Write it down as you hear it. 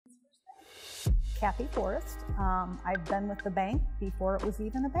Kathy Forrest. I've been with the bank before it was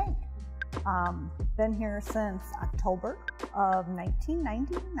even a bank. Been here since October of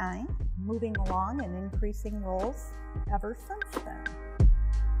 1999, moving along and increasing roles ever since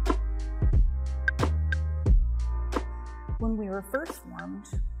then. When we were first formed,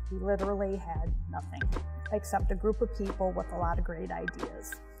 we literally had nothing except a group of people with a lot of great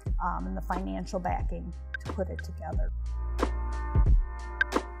ideas and the financial backing to put it together.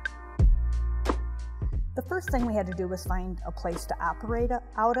 The first thing we had to do was find a place to operate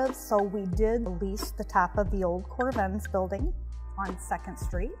out of, so we did lease the top of the old Corven's building on 2nd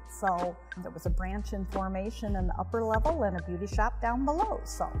Street. So there was a branch in formation in the upper level and a beauty shop down below.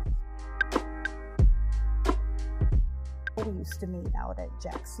 So we used to meet out at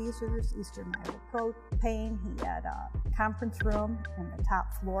Jack Caesar's, Eastern Iowa Propane. He had a conference room in the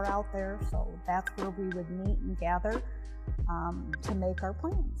top floor out there, so that's where we would meet and gather to make our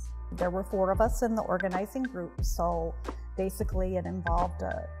plans. There were 4 of us in the organizing group, so basically it involved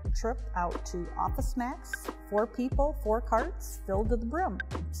a trip out to Office Max, 4 people, 4 carts filled to the brim.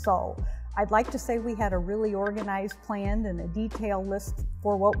 So I'd like to say we had a really organized plan and a detailed list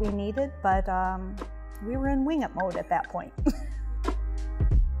for what we needed, but we were in wing it mode at that point.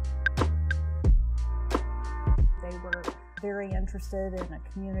 They were very interested in a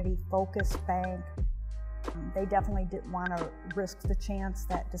community-focused bank. They definitely didn't want to risk the chance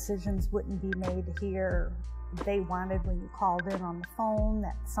that decisions wouldn't be made here. They wanted, when you called in on the phone,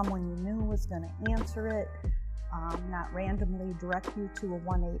 that someone you knew was going to answer it, not randomly direct you to a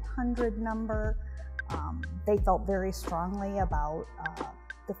 1-800 number. They felt very strongly about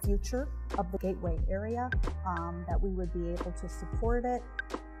the future of the Gateway area, that we would be able to support it,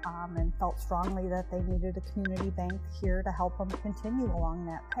 and felt strongly that they needed a community bank here to help them continue along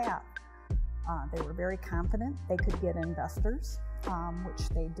that path. They were very confident they could get investors, which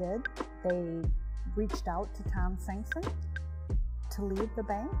they did. They reached out to Tom Singson to lead the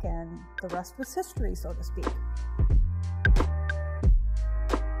bank, and the rest was history, so to speak.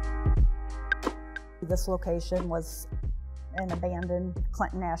 This location was an abandoned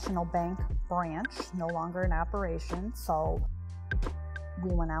Clinton National Bank branch, no longer in operation, so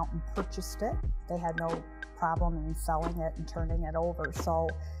we went out and purchased it. They had no problem in selling it and turning it over. So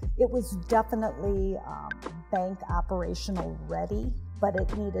it was definitely bank operational ready, but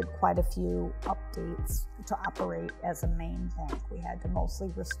it needed quite a few updates to operate as a main bank. We had to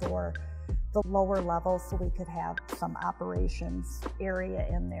mostly restore the lower levels so we could have some operations area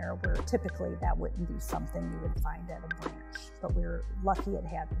in there where typically that wouldn't be something you would find at a branch. But we were lucky it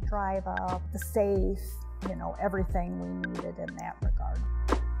had the drive up, the safe, you know, everything we needed in that regard.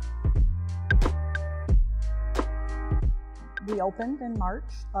 We opened in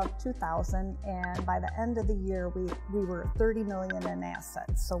March of 2000, and by the end of the year, we were $30 million in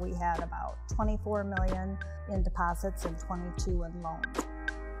assets. So we had about $24 million in deposits and $22 million in loans.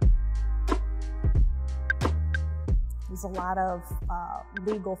 It was a lot of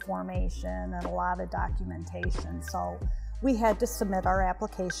legal formation and a lot of documentation. So we had to submit our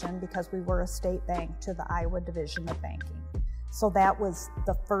application, because we were a state bank, to the Iowa Division of Banking. So that was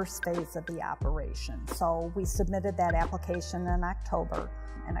the first phase of the operation. So we submitted that application in October,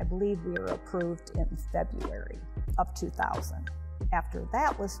 and I believe we were approved in February of 2000. After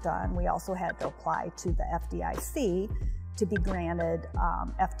that was done, we also had to apply to the FDIC to be granted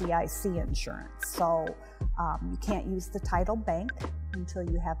FDIC insurance. So you can't use the title bank until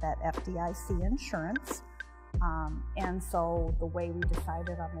you have that FDIC insurance. And so the way we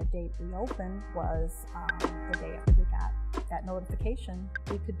decided on the date we opened was the day after we got that notification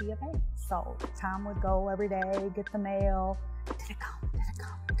we could be a bank. So Tom would go every day, get the mail, did it come, did it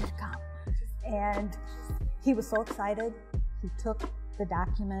come, did it come? And he was so excited, he took the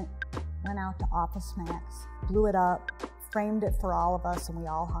document, went out to Office Max, blew it up, framed it for all of us, and we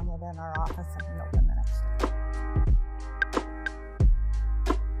all hung it in our office, and we opened the next day.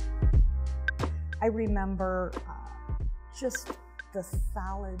 I remember just the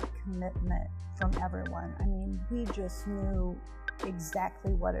solid commitment from everyone. I mean, we just knew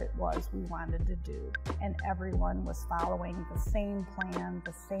exactly what it was we wanted to do, and everyone was following the same plan,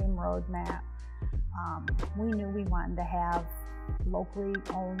 the same roadmap. We knew we wanted to have locally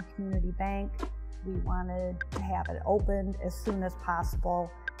owned community bank. We wanted to have it opened as soon as possible,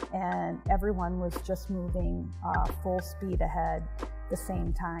 and everyone was just moving full speed ahead the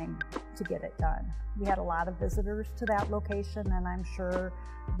same time to get it done. We had a lot of visitors to that location, and I'm sure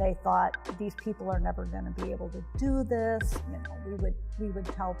they thought, these people are never going to be able to do this. You know, we would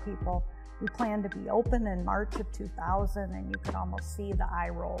tell people we plan to be open in March of 2000, and you could almost see the eye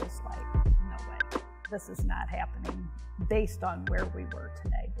rolls like, no way, this is not happening based on where we were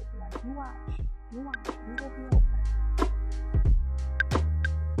today. But like, you watch. You watch, we will be open.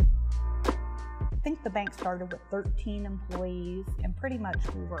 I think the bank started with 13 employees, and pretty much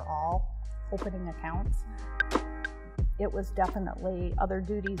we were all opening accounts. It was definitely other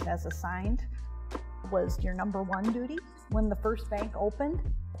duties as assigned was your number one duty. When the first bank opened,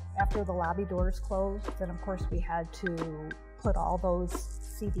 after the lobby doors closed, then of course we had to put all those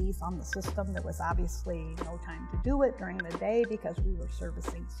CDs on the system. There was obviously no time to do it during the day because we were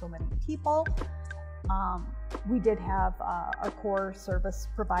servicing so many people. We did have our core service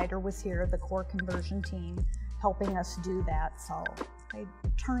provider was here, the core conversion team, helping us do that. So they'd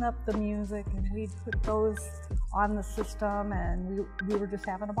turn up the music and we'd put those on the system, and we were just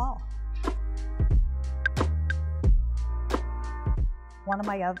having a ball. One of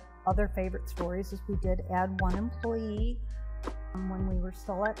my other favorite stories is we did add one employee when we were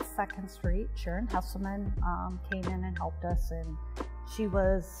still at 2nd Street. Sharon Hesselman came in and helped us, and she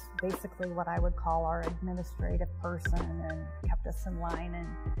was basically what I would call our administrative person and kept us in line. And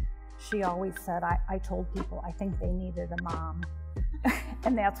she always said, I told people I think they needed a mom,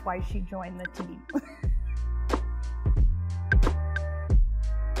 and that's why she joined the team.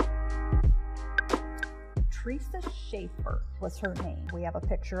 Teresa Schaefer was her name. We have a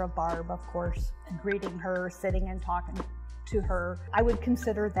picture of Barb, of course, greeting her, sitting and talking to her. I would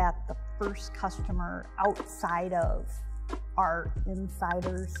consider that the first customer outside of our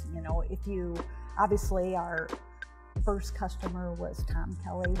insiders. You know, obviously our first customer was Tom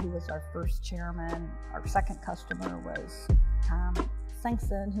Kelly, who was our first chairman. Our second customer was Tom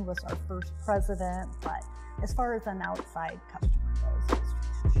Sengson, who was our first president. But as far as an outside customer goes, it was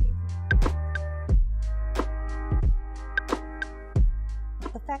Teresa Schaefer.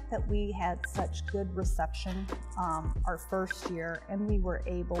 The fact that we had such good reception our first year, and we were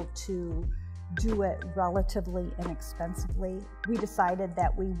able to do it relatively inexpensively, we decided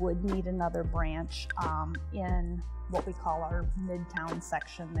that we would need another branch in what we call our Midtown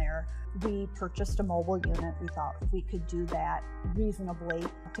section there. We purchased a mobile unit. We thought we could do that reasonably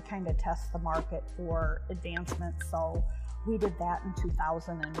to kind of test the market for advancement. So we did that in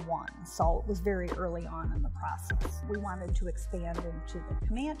 2001. So it was very early on in the process. We wanted to expand into the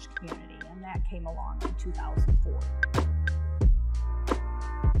Comanche community, and that came along in 2004.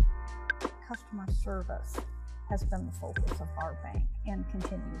 Customer service has been the focus of our bank and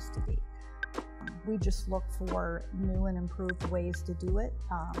continues to be. We just look for new and improved ways to do it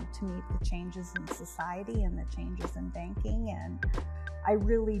to meet the changes in society and the changes in banking. And I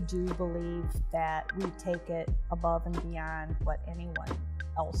really do believe that we take it above and beyond what anyone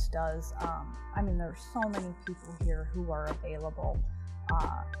else does. I mean, there's so many people here who are available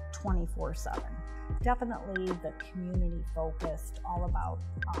 24/7. Definitely the community focused, all about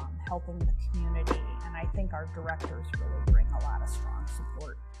helping the community, and I think our directors really bring a lot of strong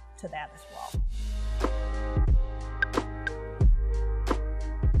support to that as well.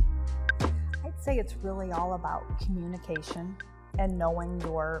 I'd say it's really all about communication and knowing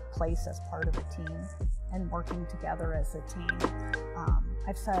your place as part of a team and working together as a team.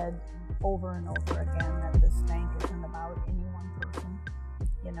 I've said over and over again that this bank isn't about any one person.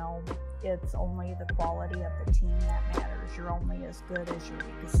 You know, it's only the quality of the team that matters. You're only as good as your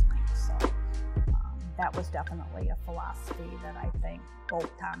weakest link. So that was definitely a philosophy that I think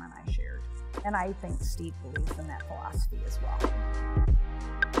both Tom and I shared. And I think Steve believes in that philosophy as well.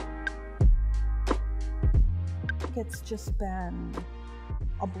 It's just been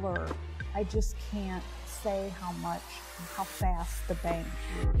a blur. I just can't say how fast the bank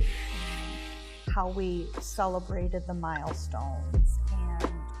grew, and how we celebrated the milestones,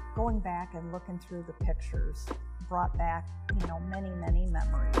 and going back and looking through the pictures brought back, you know, many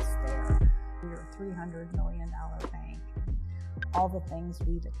memories there. We were a $300 million bank, all the things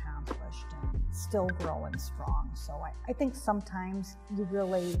we'd accomplished, and still growing strong. So I think sometimes you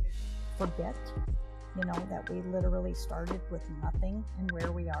really forget, you know, that we literally started with nothing and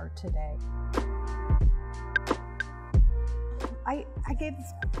where we are today. I gave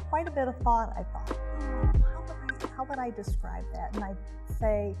this quite a bit of thought. I thought, how would I describe that? And I'd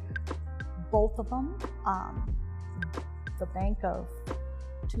say both of them, the bank of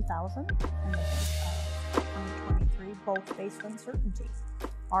 2000 and the bank of 2023, both faced uncertainty.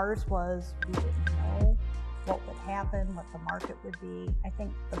 Ours was, we didn't know what would happen, what the market would be. I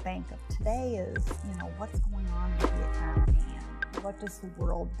think the bank of today is, you know, what's going on with the economy and what does the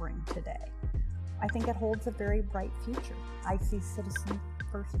world bring today? I think it holds a very bright future. I see Citizen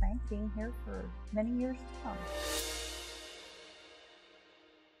First Bank being here for many years to come.